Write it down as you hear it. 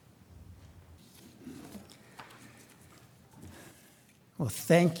Well,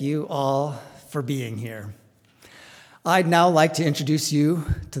 thank you all for being here. I'd now like to introduce you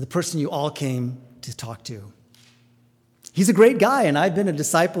to the person you all came to talk to. He's a great guy, and I've been a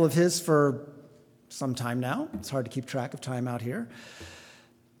disciple of his for some time now. It's hard to keep track of time out here.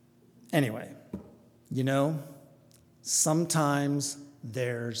 Anyway, sometimes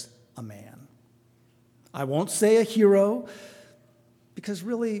there's a man. I won't say a hero, because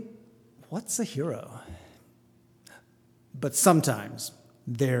really, what's a hero? But sometimes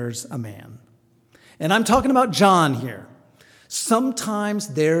there's a man. And I'm talking about John here. Sometimes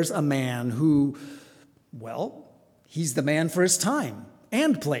there's a man who, he's the man for his time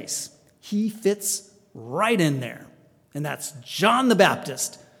and place. He fits right in there. And that's John the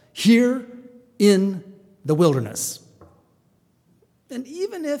Baptist, here in the wilderness. And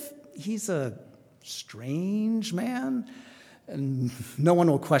even if he's a strange man, and no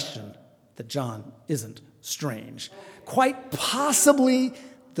one will question that John isn't strange. Quite possibly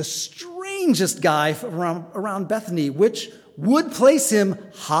the strangest guy around Bethany, which would place him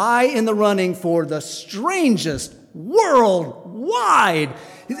high in the running for the strangest worldwide.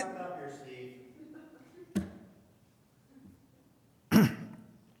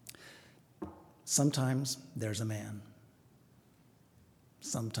 Sometimes there's a man.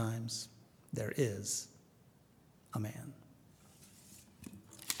 Sometimes there is a man.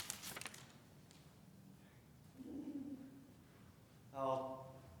 Oh,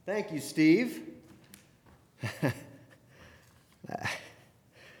 thank you, Steve.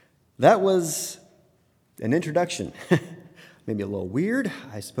 That was an introduction. Maybe a little weird.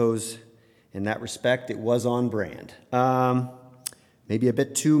 I suppose in that respect it was on brand. Maybe a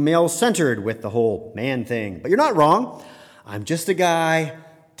bit too male-centered with the whole man thing. But you're not wrong. I'm just a guy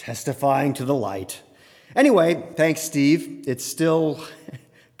testifying to the light. Anyway, thanks, Steve. It's still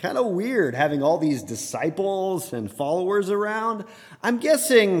kind of weird having all these disciples and followers around. I'm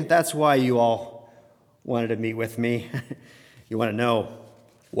guessing that's why you all wanted to meet with me. You want to know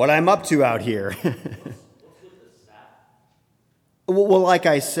what I'm up to out here. Well, like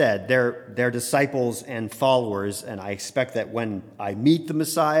I said, they're disciples and followers, and I expect that when I meet the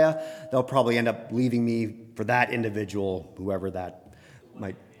Messiah, they'll probably end up leaving me for that individual, whoever that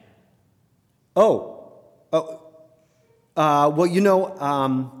might.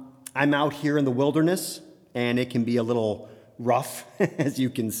 I'm out here in the wilderness, and it can be a little rough, as you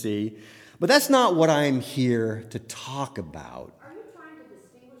can see. But that's not what I'm here to talk about. Are you trying to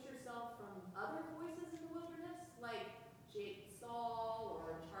distinguish yourself from other voices in the wilderness, like Jake Saul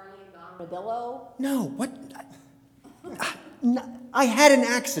or Charlie and Don Rodillo? No, what? I had an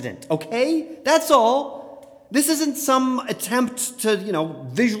accident, okay? That's all. This isn't some attempt to,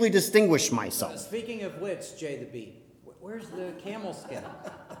 visually distinguish myself. Speaking of which, Jay the Bee, where's the camel skin?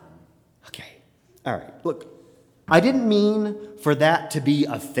 Okay. All right. Look, I didn't mean for that to be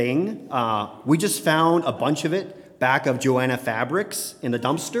a thing. We just found a bunch of it back of Joanna Fabrics in the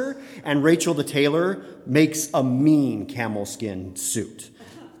dumpster, and Rachel the tailor makes a mean camel skin suit.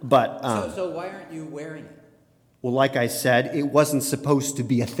 But so why aren't you wearing it? Well, like I said, it wasn't supposed to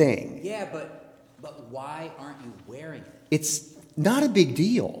be a thing. Yeah, but why aren't you wearing it? It's not a big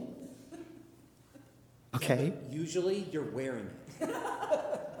deal. Okay? Yeah, usually you're wearing it.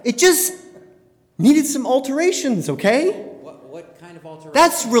 It just needed some alterations, okay? What kind of alterations?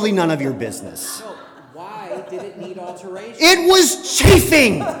 That's really none of your business. No, why did it need alterations? It was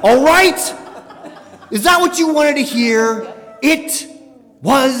chafing, all right? Is that what you wanted to hear? It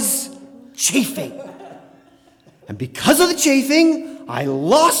was chafing. And because of the chafing, I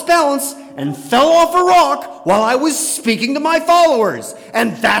lost balance and fell off a rock while I was speaking to my followers.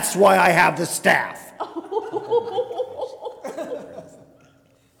 And that's why I have the staff.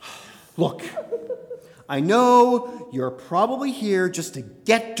 Look, I know you're probably here just to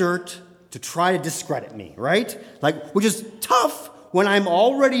get dirt to try to discredit me, right? Which is tough when I'm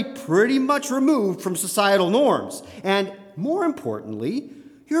already pretty much removed from societal norms. And more importantly,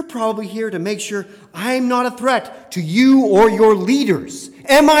 you're probably here to make sure I'm not a threat to you or your leaders.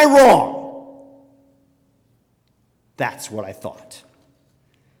 Am I wrong? That's what I thought.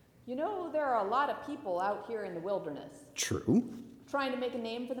 There are a lot of people out here in the wilderness. True. Trying to make a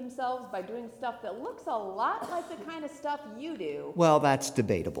name for themselves by doing stuff that looks a lot like the kind of stuff you do. Well, that's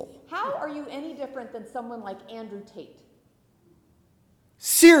debatable. How are you any different than someone like Andrew Tate?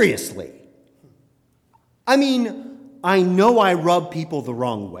 Seriously. I know I rub people the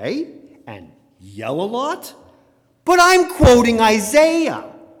wrong way and yell a lot, but I'm quoting Isaiah.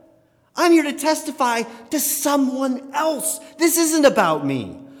 I'm here to testify to someone else. This isn't about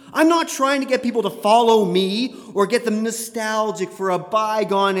me. I'm not trying to get people to follow me or get them nostalgic for a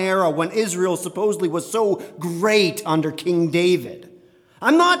bygone era when Israel supposedly was so great under King David.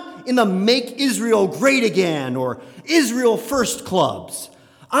 I'm not in the Make Israel Great Again or Israel First clubs.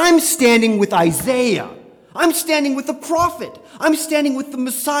 I'm standing with Isaiah. I'm standing with the prophet. I'm standing with the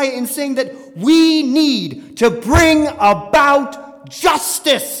Messiah in saying that we need to bring about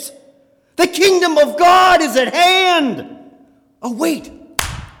justice. The kingdom of God is at hand. Oh, wait.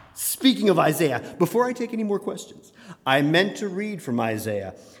 Speaking of Isaiah, before I take any more questions, I meant to read from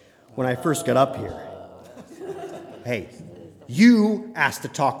Isaiah when I first got up here. Hey, you asked to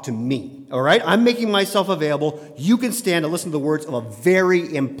talk to me, all right? I'm making myself available. You can stand and listen to the words of a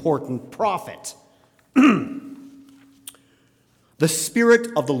very important prophet. The Spirit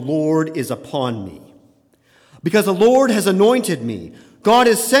of the Lord is upon me, because the Lord has anointed me. God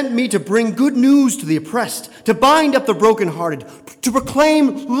has sent me to bring good news to the oppressed, to bind up the brokenhearted, to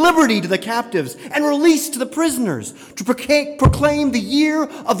proclaim liberty to the captives and release to the prisoners, to proclaim the year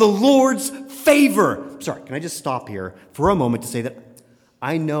of the Lord's favor. Sorry, can I just stop here for a moment to say that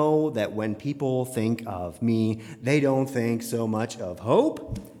I know that when people think of me, they don't think so much of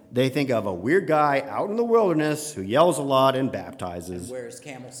hope. They think of a weird guy out in the wilderness who yells a lot and baptizes. And wears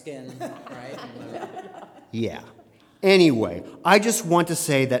camel skin, right? Yeah. Anyway, I just want to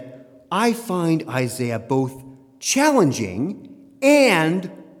say that I find Isaiah both challenging and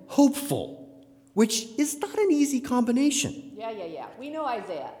hopeful, which is not an easy combination. Yeah. We know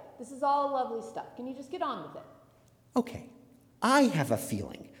Isaiah. This is all lovely stuff. Can you just get on with it? Okay, I have a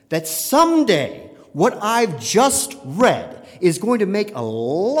feeling that someday what I've just read is going to make a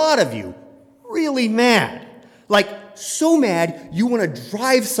lot of you really mad. Like, so mad you want to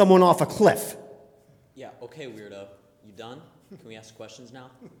drive someone off a cliff. Yeah, okay, weirdo. You done? Can we ask questions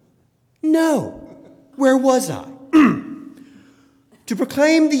now? No. Where was I? To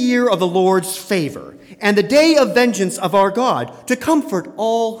proclaim the year of the Lord's favor and the day of vengeance of our God, to comfort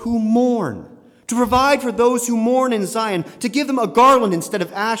all who mourn, to provide for those who mourn in Zion, to give them a garland instead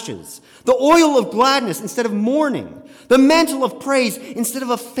of ashes, the oil of gladness instead of mourning, the mantle of praise instead of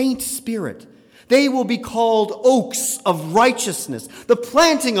a faint spirit. They will be called oaks of righteousness, the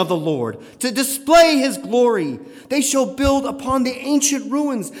planting of the Lord, to display his glory. They shall build upon the ancient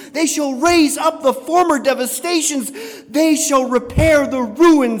ruins. They shall raise up the former devastations. They shall repair the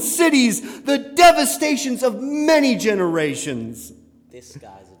ruined cities, the devastations of many generations. This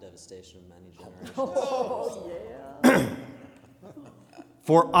guy's a devastation of many generations. Oh, yeah.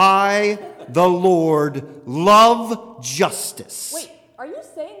 For I, the Lord, love justice. Wait, are you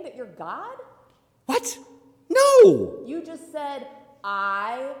saying that you're God? What? No! You just said,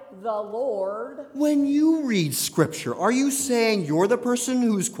 I, the Lord. When you read Scripture, are you saying you're the person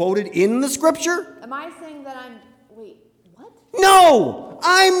who's quoted in the Scripture? Am I saying that I'm... Wait, what? No!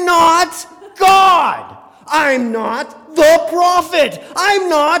 I'm not God! I'm not the prophet! I'm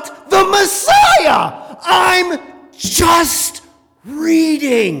not the Messiah! I'm just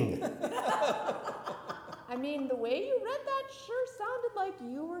reading! I mean, the way you read that sure sounded like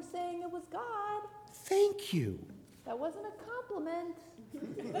you were saying it was God. Thank you. That wasn't a compliment.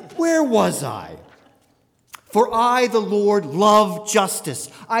 Where was I? For I, the Lord, love justice.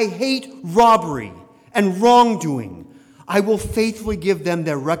 I hate robbery and wrongdoing. I will faithfully give them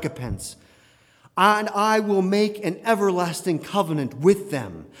their recompense, and I will make an everlasting covenant with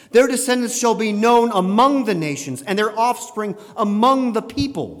them. Their descendants shall be known among the nations, and their offspring among the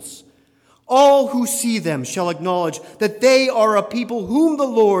peoples. All who see them shall acknowledge that they are a people whom the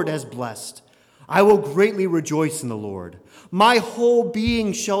Lord has blessed. I will greatly rejoice in the Lord. My whole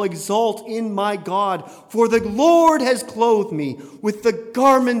being shall exult in my God, for the Lord has clothed me with the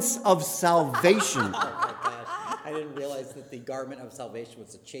garments of salvation. I didn't realize that the garment of salvation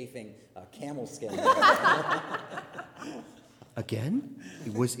was a chafing camel skin. Again,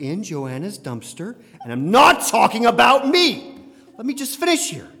 it was in Joanna's dumpster, and I'm not talking about me. Let me just finish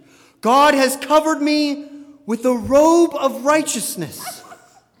here. God has covered me with the robe of righteousness.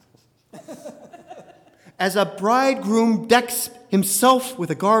 As a bridegroom decks himself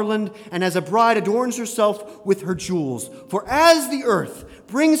with a garland, and as a bride adorns herself with her jewels. For as the earth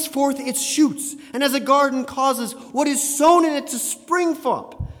brings forth its shoots, and as a garden causes what is sown in it to spring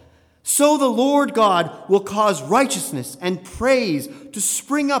up, so the Lord God will cause righteousness and praise to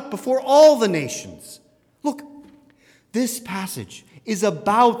spring up before all the nations. Look, this passage is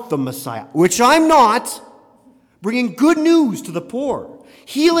about the Messiah, which I'm not, bringing good news to the poor,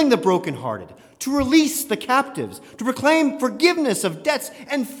 healing the brokenhearted, to release the captives, to proclaim forgiveness of debts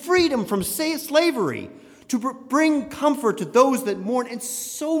and freedom from slavery, to bring comfort to those that mourn, and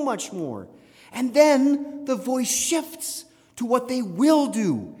so much more. And then the voice shifts to what they will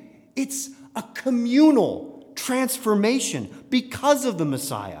do. It's a communal transformation because of the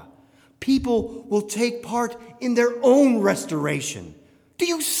Messiah. People will take part in their own restoration, Do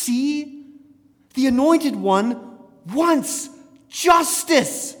you see? The Anointed One wants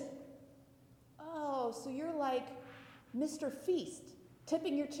justice. Oh, so you're like Mr. Feast,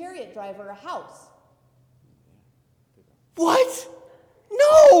 tipping your chariot driver a house. What?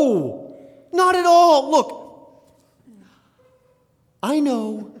 No, not at all. Look, I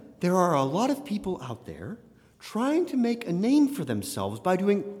know there are a lot of people out there trying to make a name for themselves by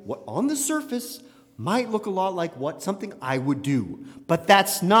doing what on the surface might look a lot like something I would do. But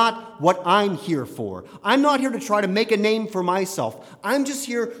that's not what I'm here for. I'm not here to try to make a name for myself. I'm just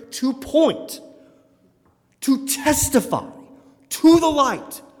here to point, to testify to the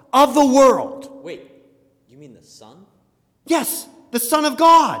light of the world. Wait, you mean the sun? Yes, the Son of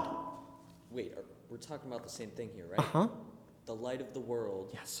God. Wait, we're talking about the same thing here, right? Uh-huh. The light of the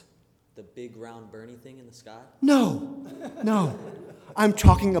world. Yes. The big round Bernie thing in the sky? No. I'm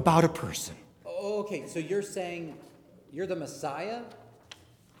talking about a person. Okay, so you're saying you're the Messiah?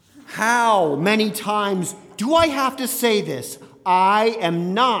 How many times do I have to say this? I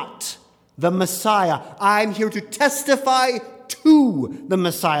am not the Messiah. I'm here to testify to the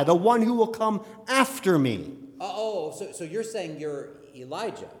Messiah, the one who will come after me. So you're saying you're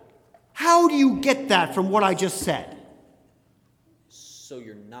Elijah? How do you get that from what I just said? So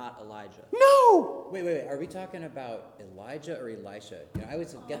you're not Elijah? No! Wait. Are we talking about Elijah or Elisha? I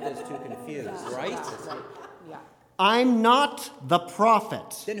always get those two confused. Right? Yeah. I'm not the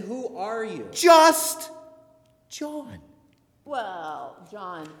prophet. Then who are you? Just John. Well,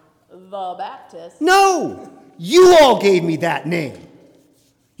 John the Baptist. No! You all gave me that name.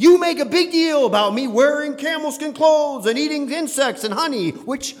 You make a big deal about me wearing camel skin clothes and eating insects and honey,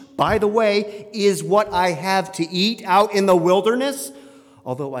 which, by the way, is what I have to eat out in the wilderness.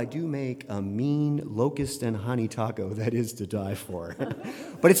 Although I do make a mean locust and honey taco that is to die for.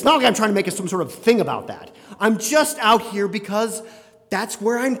 But it's not like I'm trying to make some sort of thing about that. I'm just out here because that's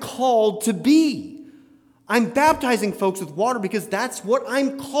where I'm called to be. I'm baptizing folks with water because that's what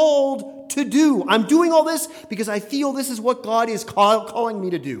I'm called to do. I'm doing all this because I feel this is what God is calling me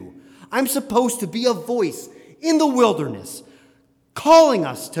to do. I'm supposed to be a voice in the wilderness, calling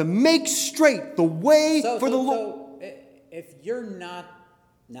us to make straight the way for the Lord. So if you're not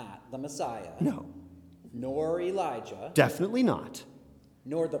the Messiah, No, nor Elijah, definitely not.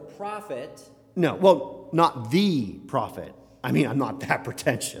 nor the prophet, No, well, not the prophet. I mean, I'm not that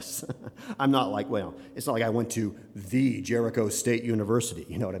pretentious. I'm not like, well, it's not like I went to the Jericho State University.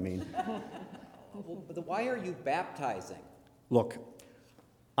 You know what I mean? but why are you baptizing? Look,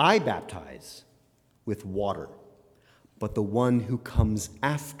 I baptize with water, but the one who comes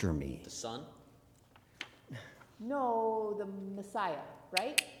after me. The sun? No, the Messiah,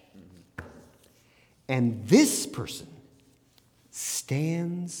 right? And this person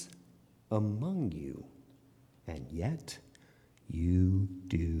stands among you, and yet you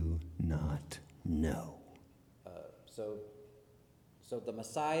do not know. So the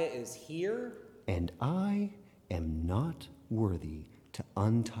Messiah is here? And I am not worthy to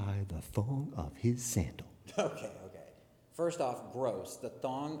untie the thong of his sandal. Okay. First off, gross. The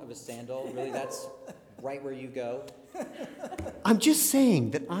thong of a sandal, really, that's right where you go? I'm just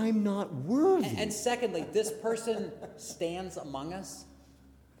saying that I'm not worthy. And secondly, this person stands among us?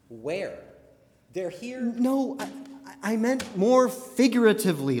 Where? They're here? No, I meant more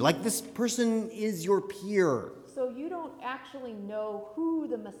figuratively, like this person is your peer. So you don't actually know who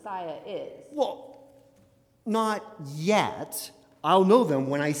the Messiah is. Well, not yet. I'll know them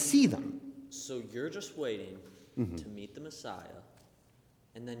when I see them. So you're just waiting to meet the Messiah,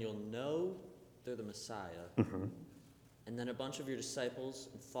 and then you'll know they're the Messiah, and then a bunch of your disciples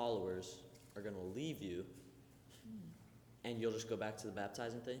and followers are going to leave you, and you'll just go back to the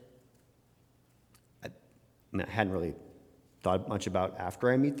baptizing thing? I hadn't really thought much about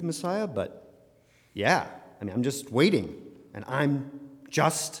after I meet the Messiah, but yeah, I mean, I'm just waiting, and I'm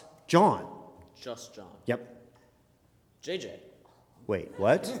just John. Just John. Yep. JJ. Wait,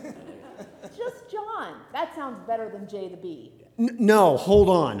 what? Just John. That sounds better than Jay the Bee. No, hold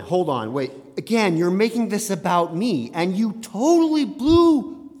on. Wait, again, you're making this about me, and you totally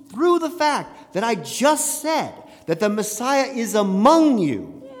blew through the fact that I just said that the Messiah is among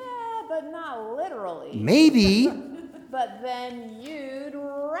you. Yeah, but not literally. Maybe. But then you'd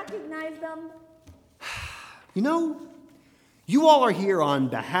recognize them. You know, you all are here on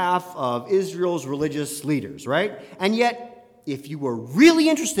behalf of Israel's religious leaders, right? And yet, if you were really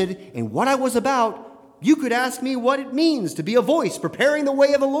interested in what I was about, you could ask me what it means to be a voice preparing the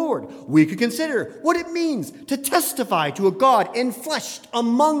way of the Lord. We could consider what it means to testify to a God enfleshed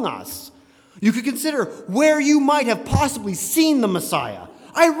among us. You could consider where you might have possibly seen the Messiah.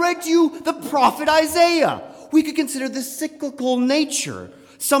 I read you the prophet Isaiah. we could consider the cyclical nature,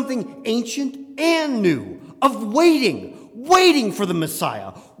 something ancient and new, of waiting for the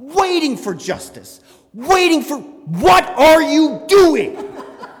Messiah, waiting for justice, waiting for, what are you doing?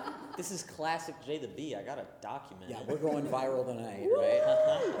 This is classic J the B. I gotta document Yeah, it. we're going viral tonight,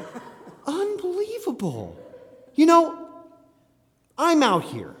 right? Unbelievable. You know, I'm out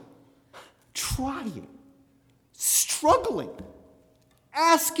here trying, struggling,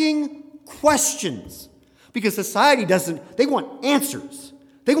 asking questions. Because society they want answers.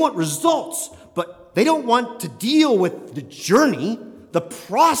 They want results, but they don't want to deal with the journey, the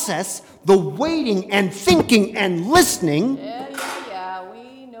process, the waiting and thinking and listening. Yeah.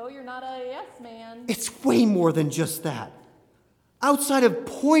 We know you're not a yes man. It's way more than just that. Outside of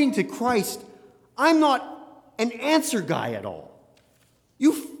pointing to Christ, I'm not an answer guy at all.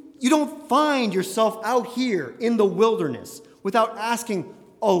 You don't find yourself out here in the wilderness without asking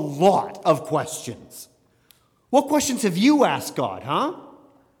a lot of questions. What questions have you asked God, huh?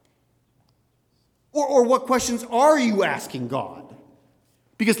 Or what questions are you asking God?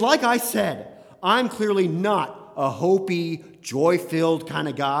 Because like I said, I'm clearly not a hopey, joy-filled kind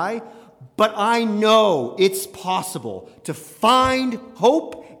of guy, but I know it's possible to find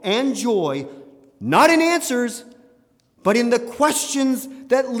hope and joy, not in answers, but in the questions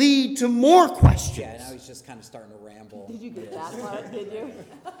that lead to more questions. Yeah, now he's just kind of starting to ramble. Did you get that part? Did you?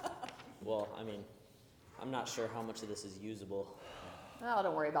 Well, I mean, I'm not sure how much of this is usable. Oh,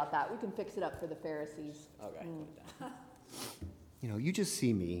 don't worry about that. We can fix it up for the Pharisees. Okay. You know, you just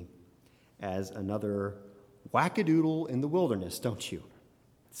see me as another wackadoodle in the wilderness, don't you?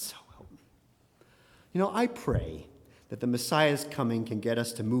 So help me. You know, I pray that the Messiah's coming can get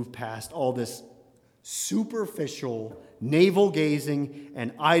us to move past all this superficial, navel-gazing,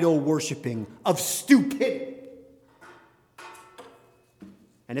 and idol-worshiping of stupidity.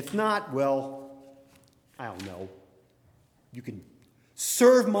 And if not, well, I don't know. You can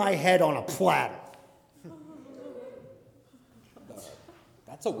serve my head on a platter.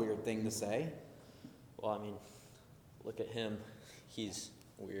 That's a weird thing to say. Well, I mean, look at him. He's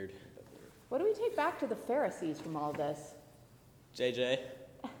weird. What do we take back to the Pharisees from all this? JJ,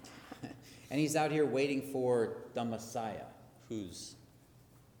 And he's out here waiting for the Messiah. who's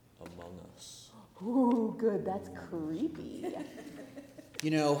among us? Ooh, good. That's creepy.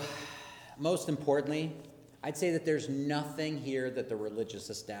 You know, most importantly, I'd say that there's nothing here that the religious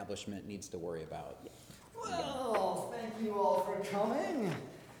establishment needs to worry about. Well, thank you all for coming.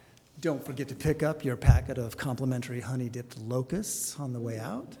 Don't forget to pick up your packet of complimentary honey-dipped locusts on the way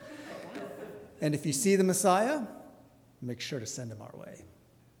out. And if you see the Messiah, make sure to send him our way.